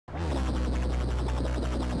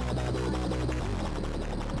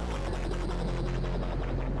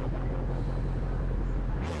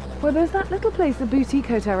Well, there's that little place, the boutique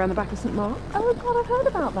hotel around the back of St. Mark. Oh, God, I've heard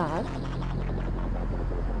about that.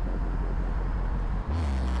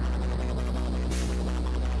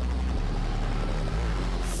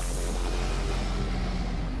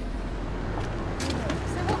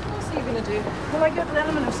 Well, I get an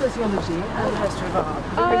element of sociology and the history of art.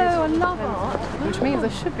 Oh, I love art. Which means I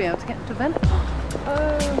should be able to get into event.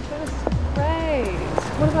 Oh, that's great.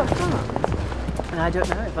 What about France? I don't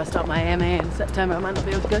know. If I start my MA in September, I might not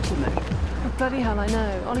be able to go to them. Oh, bloody hell, I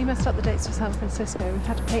know. Ollie messed up the dates to San Francisco. We've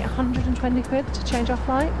had to pay 120 quid to change our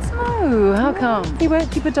flights. Oh, how come? He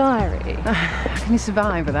won't keep a diary. How can you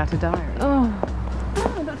survive without a diary? Oh,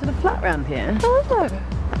 I got to the flat round here. Oh.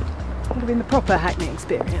 Would have been the proper Hackney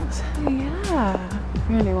experience. Yeah.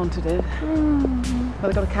 Really wanted it. Well,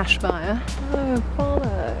 I got a cash buyer. Oh,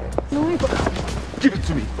 bollocks. No, give it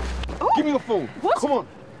to me. Oh. Give me your phone. What? Come on.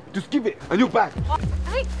 Just give it. And you're back.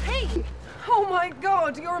 Hey, hey. Oh, my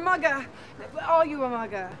God. You're a mugger. Are you a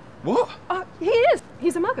mugger? What? He is.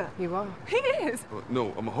 He's a mugger. You are. He is.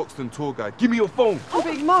 No, I'm a Hoxton tour guide. Give me your phone. I'm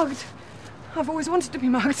being mugged. I've always wanted to be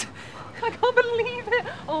mugged. I can't believe it.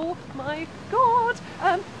 Oh my God.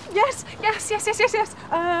 Yes. Do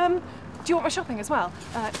you want my shopping as well?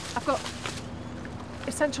 I've got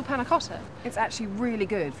essential panna cotta. It's actually really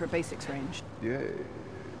good for a basics range. Yeah. It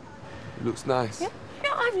looks nice. Yeah.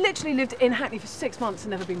 Yeah, I've literally lived in Hackney for 6 months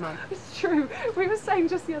and never been mugged. It's true. We were saying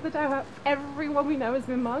just the other day how everyone we know has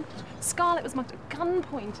been mugged. Scarlett was mugged at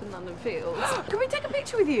gunpoint in London Fields. Can we take a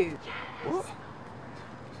picture with you? Yes. What?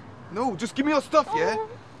 No, just give me your stuff, yeah?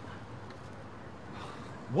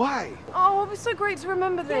 Why? Oh, it was so great to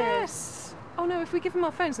remember this. Yes. Oh no, if we give them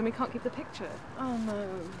our phones then we can't keep the picture. Oh no.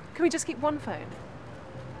 Can we just keep one phone?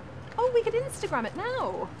 Oh, we could Instagram it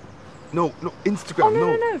now. No, Instagram,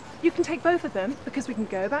 no. You can take both of them because we can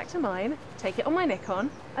go back to mine, take it on my Nikon,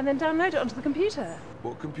 and then download it onto the computer.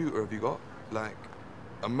 What computer have you got? Like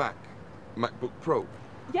a Mac? MacBook Pro?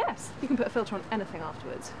 Yes. You can put a filter on anything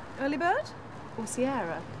afterwards. Early Bird? Or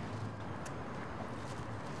Sierra?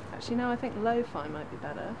 Actually, no, I think lo-fi might be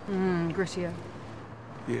better. Grittier.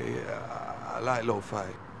 Yeah, I like lo-fi.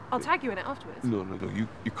 I'll tag you in it afterwards. No,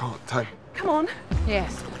 you can't tag. Come on.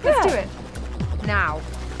 Yes. Let's do it. Now.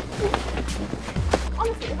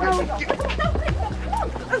 Honestly, no. Come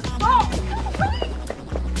on. Stop.